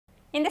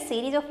In the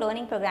series of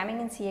learning programming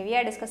in C, we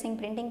are discussing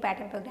printing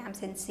pattern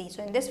programs in C.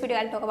 So in this video,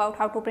 I'll talk about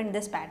how to print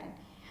this pattern,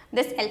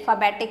 this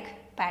alphabetic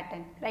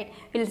pattern, right?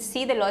 We'll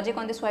see the logic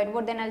on this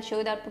whiteboard, then I'll show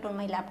you the output on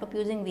my laptop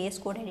using VS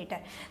Code editor.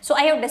 So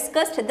I have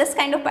discussed this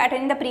kind of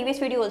pattern in the previous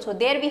video also.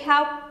 There we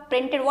have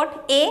printed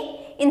what?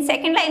 A, in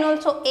second line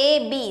also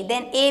A, B,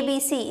 then A,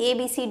 B, C, A,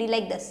 B, C, D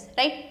like this,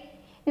 right?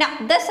 Now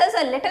this is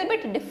a little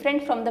bit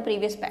different from the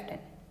previous pattern.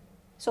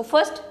 So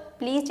first,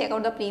 please check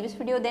out the previous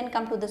video, then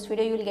come to this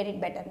video, you will get it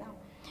better now.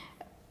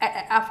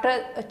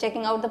 After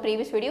checking out the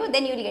previous video,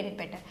 then you will get it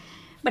better.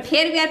 But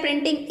here we are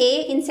printing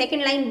A, in second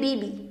line B,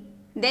 B,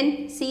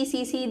 then C,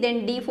 C, C,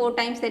 then D 4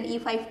 times, then E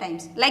 5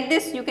 times. Like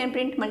this you can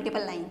print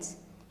multiple lines.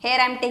 Here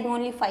I am taking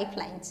only 5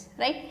 lines,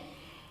 right?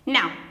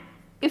 Now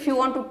if you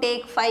want to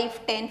take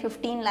 5, 10,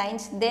 15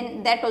 lines,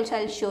 then that also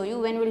I will show you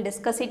when we will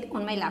discuss it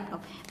on my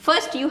laptop.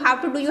 First you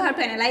have to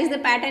analyze the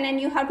pattern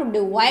and you have to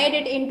divide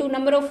it into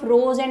number of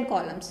rows and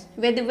columns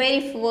with the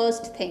very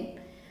first thing,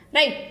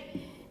 right?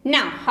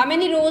 Now, how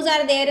many rows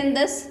are there in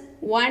this?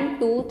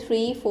 1, 2,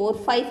 3, 4,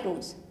 5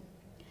 rows.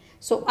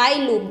 So,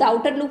 I loop, the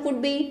outer loop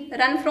would be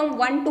run from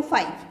 1 to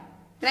 5,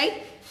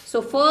 right?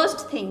 So,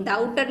 first thing, the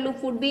outer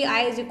loop would be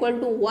I is equal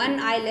to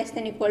 1, I less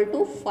than equal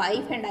to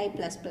 5 and I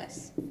plus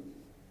plus,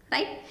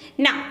 right?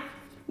 Now,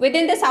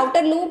 within this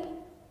outer loop,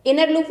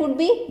 inner loop would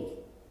be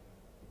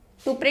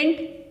to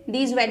print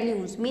these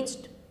values, means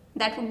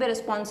that would be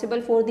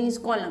responsible for these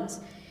columns.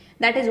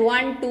 That is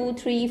 1, 2,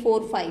 3,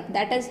 4, 5.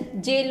 That is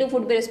J loop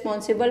would be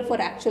responsible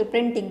for actual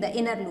printing, the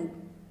inner loop,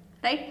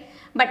 right?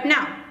 But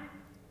now,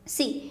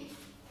 see,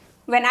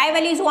 when I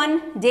value is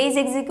 1, J is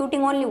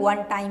executing only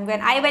 1 time.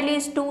 When I value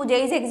is 2,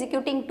 J is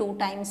executing 2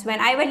 times. When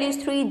I value is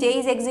 3, J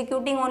is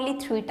executing only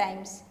 3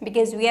 times,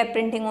 because we are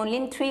printing only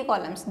in 3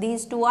 columns.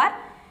 These 2 are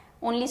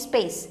only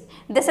space.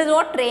 This is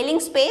what trailing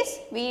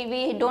space.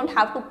 We don't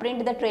have to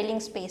print the trailing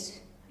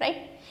space,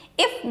 right?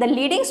 If the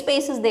leading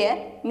space is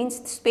there,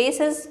 means space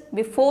is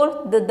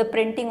before the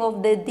printing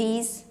of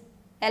these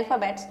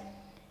alphabets,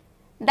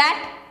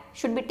 that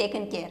should be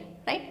taken care,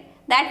 right?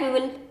 That we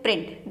will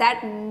print.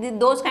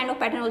 Those kind of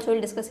pattern also we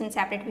will discuss in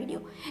separate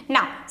video.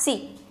 Now,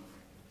 see,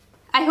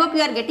 I hope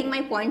you are getting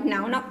my point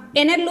now. Now,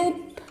 inner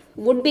loop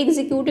would be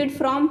executed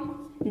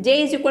from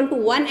J is equal to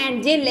 1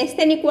 and J less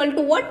than equal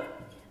to what?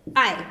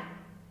 I,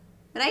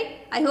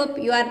 right? I hope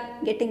you are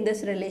getting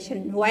this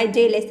relation, why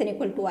J less than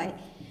equal to I.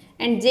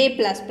 And J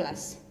plus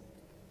plus,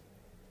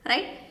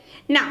 right?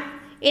 Now,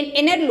 in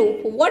inner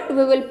loop, what we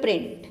will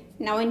print?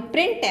 Now, in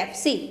printf,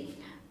 see,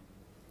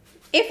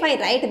 if I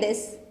write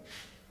this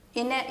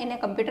in a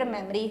computer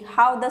memory,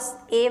 how this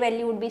A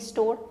value would be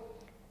stored?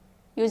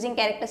 Using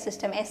character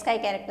system, ASCII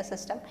character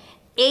system.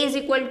 A is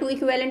equal to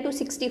equivalent to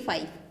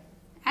 65,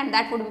 and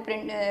that would be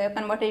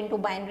converted into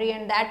binary,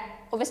 and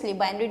that obviously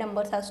binary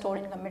numbers are stored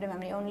in computer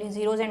memory. Only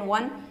zeros and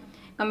 1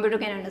 computer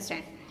can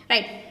understand,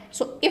 right?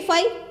 So, if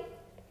I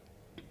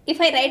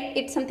write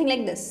it something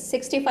like this,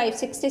 65,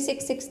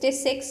 66,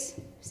 66,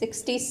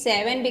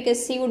 67,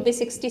 because C would be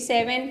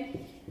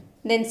 67,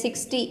 then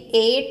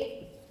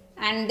 68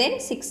 and then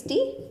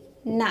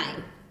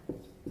 69,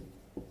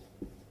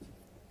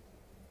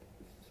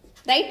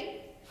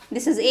 right?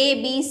 This is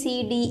A, B,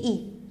 C, D,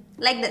 E,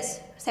 like this,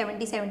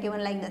 70,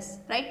 71 like this,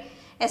 right?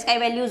 ASCII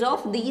values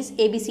of these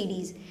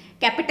ABCDs,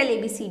 capital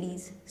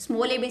ABCDs,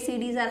 small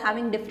ABCDs are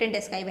having different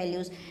ASCII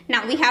values.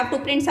 Now, we have to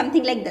print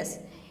something like this.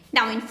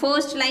 Now, in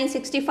first line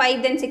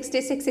 65, then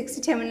 66,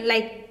 67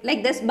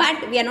 like this,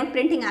 but we are not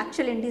printing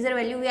actual integer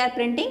value, we are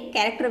printing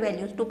character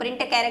values. To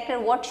print a character,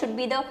 what should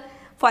be the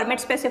format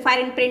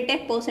specifier in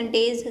printf?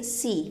 Percentage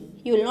C.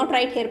 You will not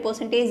write here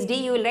percentage D,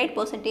 you will write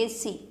percentage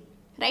C,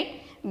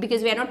 right?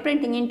 Because we are not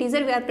printing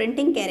integer, we are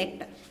printing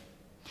character.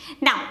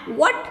 Now,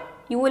 what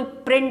you will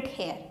print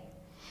here?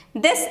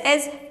 This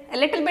is a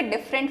little bit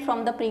different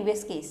from the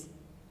previous case.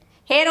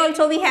 Here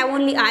also we have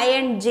only I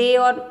and J,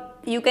 or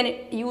you can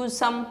use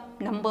some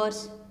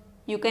numbers,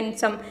 you can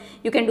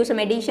do some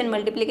addition,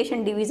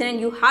 multiplication, division,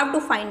 and you have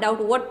to find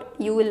out what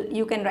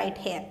you can write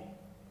here,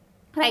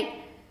 right?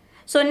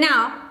 So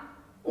now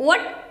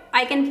what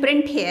I can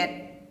print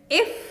here,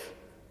 if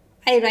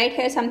I write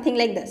here something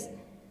like this,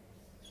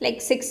 like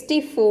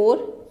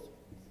 64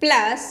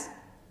 plus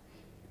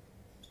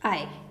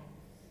I,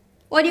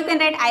 or you can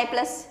write I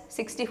plus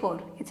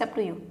 64, it's up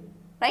to you,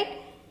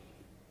 right?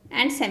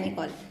 And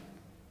semicolon,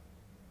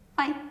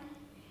 fine.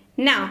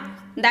 Now,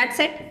 that's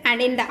it,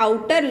 and in the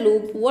outer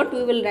loop, what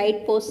we will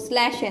write?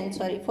 /n,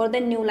 sorry, for the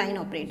new line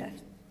operator,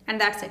 and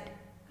that's it,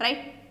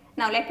 right?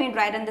 Now, let me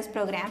try run this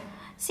program.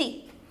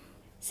 See,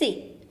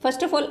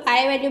 first of all,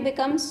 I value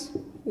becomes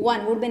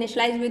 1, would be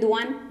initialized with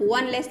 1,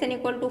 1 less than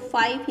equal to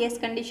 5, yes,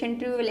 condition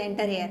true, will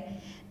enter here.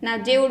 Now,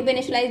 J would be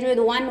initialized with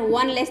 1,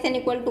 1 less than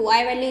equal to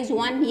I value is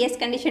 1, yes,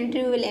 condition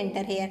true, will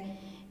enter here.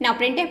 Now,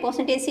 printf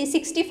percentage C,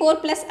 64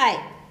 plus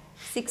I,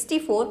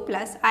 64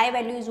 plus I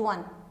value is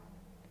 1.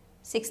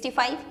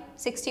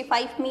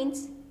 65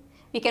 means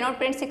we cannot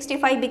print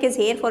 65 because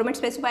here format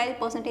specifier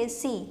percentage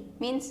C,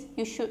 means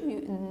you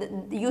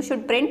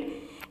should print,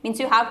 means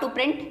you have to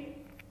print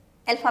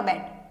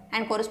alphabet,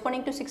 and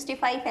corresponding to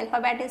 65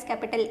 alphabet is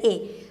capital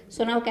A.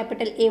 So now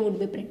capital A would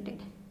be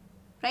printed,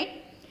 right?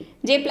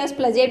 J plus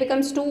plus, J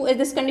becomes 2. Is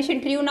this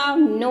condition true now?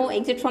 No.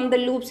 Exit from the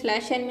loop.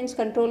 /n means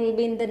control will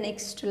be in the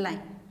next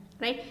line,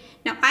 right?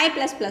 Now I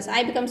plus plus,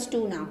 I becomes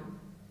 2 now.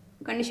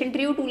 Condition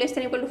true, 2 less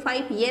than equal to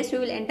 5. Yes, we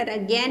will enter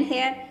again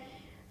here.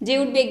 J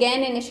would be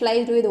again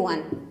initialized with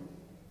 1.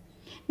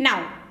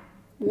 Now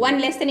 1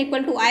 less than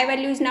equal to I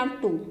value is now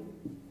 2.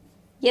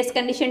 Yes,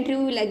 condition true,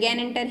 we will again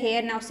enter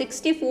here. Now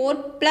 64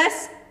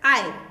 plus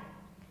I.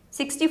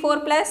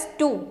 64 plus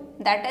 2,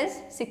 that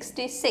is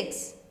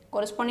 66.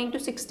 Corresponding to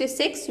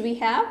 66, we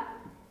have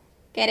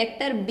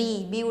character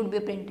B. B would be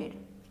printed.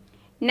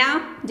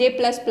 Now J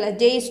plus plus,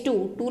 J is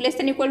 2. 2 less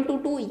than equal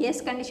to 2.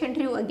 Yes, condition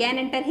true. Again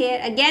enter here.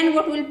 Again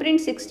what will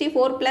print?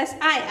 64 plus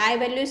I. I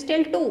value is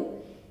still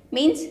 2.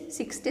 Means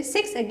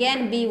 66.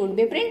 Again B would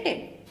be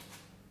printed.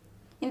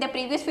 In the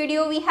previous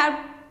video we have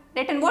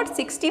written what?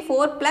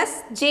 64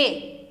 plus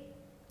J.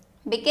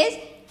 Because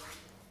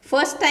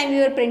first time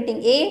we were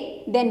printing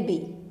A, then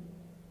B.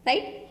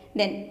 Right?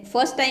 Then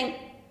first time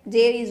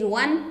J is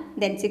 1,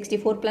 then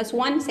 64 plus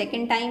 1,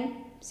 second time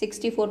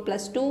 64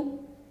 plus 2,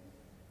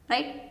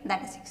 right?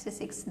 That is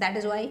 66. That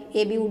is why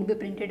AB would be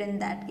printed in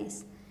that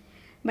case.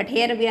 But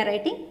here we are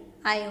writing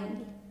I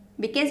only.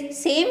 Because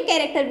same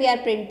character we are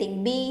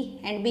printing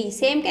B and B,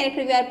 same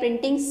character we are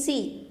printing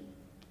C,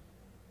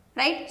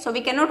 right? So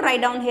we cannot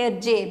write down here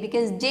J,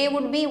 because J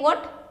would be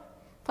what?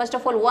 First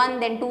of all 1,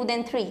 then 2,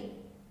 then 3.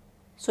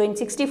 So in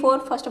 64,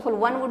 first of all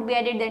 1 would be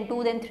added, then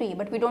 2, then 3,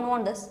 but we don't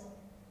want this.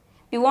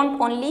 We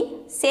want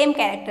only same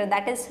character,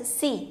 that is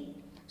C.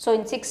 So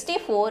in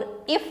 64,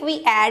 if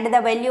we add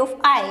the value of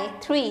I,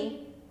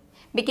 3,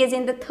 because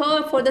in the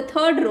for the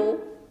third row,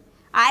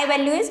 I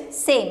value is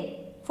same.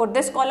 For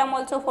this column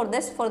also, for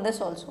this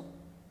also.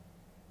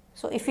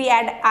 So if we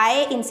add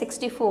I in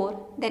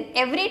 64, then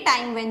every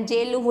time when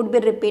J loop would be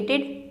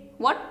repeated,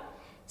 what?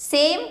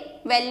 Same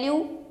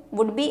value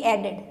would be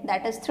added,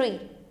 that is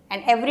 3.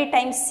 And every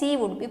time C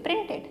would be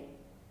printed,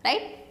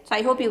 right? So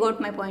I hope you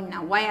got my point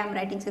now, why I am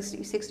writing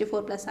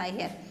 64 plus I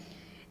here.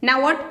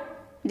 Now what?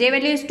 J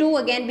value is 2,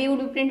 again B would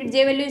be printed.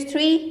 J value is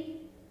 3,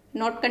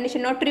 not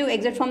condition not true,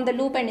 exit from the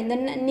loop and in the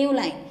new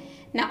line.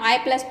 Now I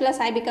plus plus,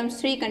 I becomes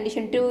 3,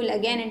 condition true, will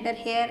again enter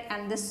here,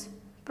 and this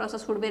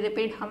process would be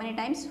repeated how many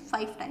times?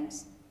 5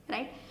 times,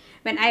 right?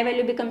 When I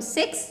value becomes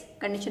 6,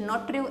 condition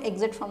not true,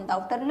 exit from the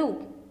outer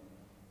loop,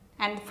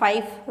 and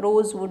 5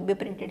 rows would be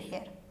printed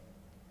here.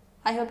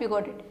 I hope you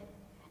got it.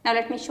 Now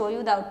let me show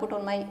you the output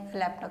on my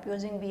laptop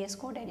using VS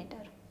Code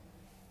editor.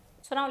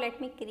 So now let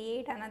me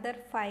create another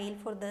file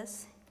for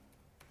this.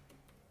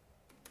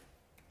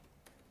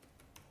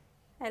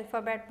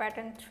 Alphabet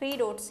pattern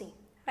 3.c,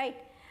 right?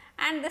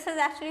 And this is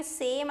actually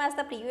same as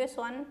the previous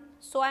one.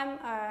 So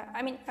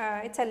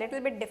it's a little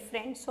bit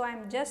different. So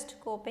I'm just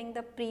copying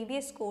the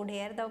previous code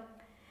here, the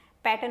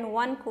pattern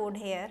 1 code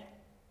here.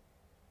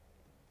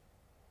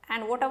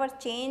 And whatever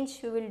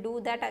change we will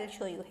do, that I'll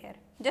show you here.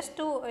 Just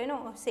to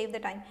save the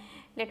time.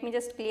 Let me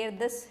just clear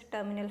this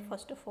terminal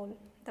first of all,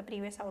 the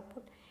previous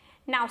output.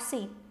 Now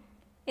see,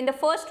 in the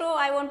first row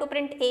I want to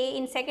print A,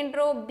 in second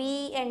row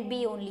B and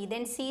B only,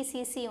 then C,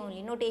 C, C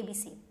only, not A, B,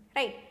 C,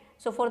 right?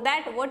 So for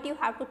that what you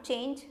have to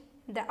change,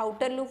 the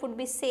outer loop would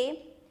be same,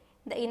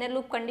 the inner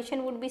loop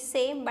condition would be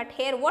same, but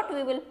here what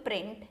we will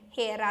print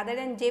here, rather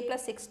than J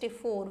plus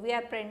 64, we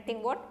are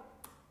printing what?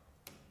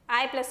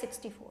 I plus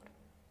 64,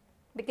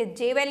 because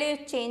J value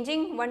is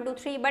changing 1, 2,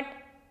 3, but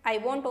I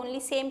want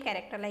only same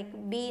character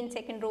like B in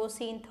second row,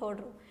 C in third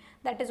row.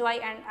 That is why,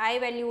 and I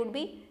value would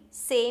be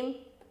same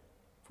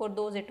for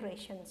those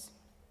iterations,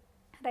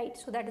 right?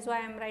 So that is why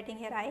I am writing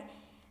here I,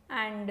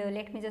 and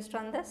let me just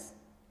run this.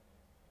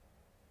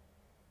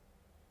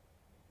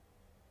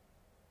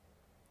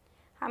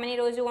 How many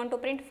rows you want to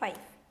print? 5.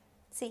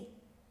 See,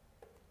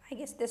 I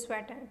guess this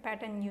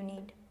pattern you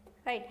need,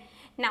 right?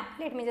 Now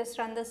let me just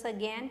run this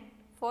again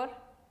for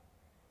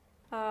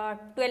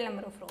 12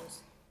 number of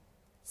rows.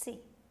 See,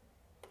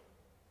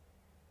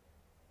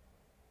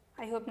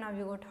 I hope now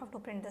you got how to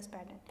print this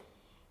pattern.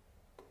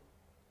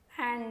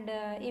 And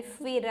if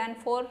we run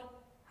for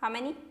how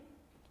many?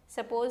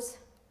 Suppose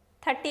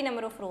 30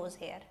 number of rows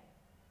here.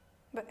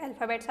 The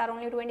alphabets are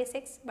only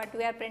 26, but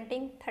we are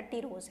printing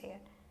 30 rows here.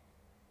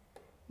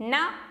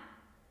 Now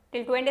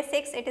till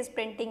 26 it is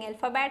printing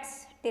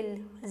alphabets till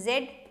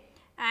Z,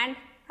 and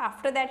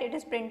after that it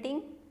is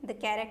printing the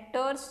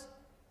characters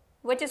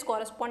which is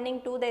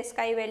corresponding to the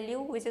sky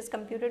value which is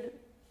computed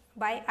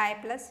by I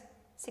plus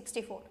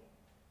 64,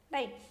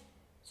 right?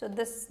 So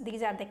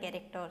these are the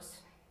characters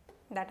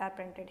that are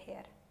printed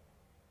here.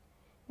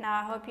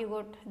 Now I hope you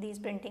got these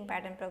printing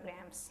pattern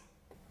programs.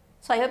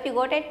 So I hope you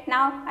got it.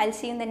 Now I'll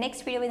see you in the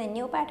next video with a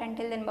new pattern.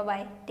 Till then, bye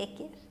bye, take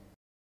care.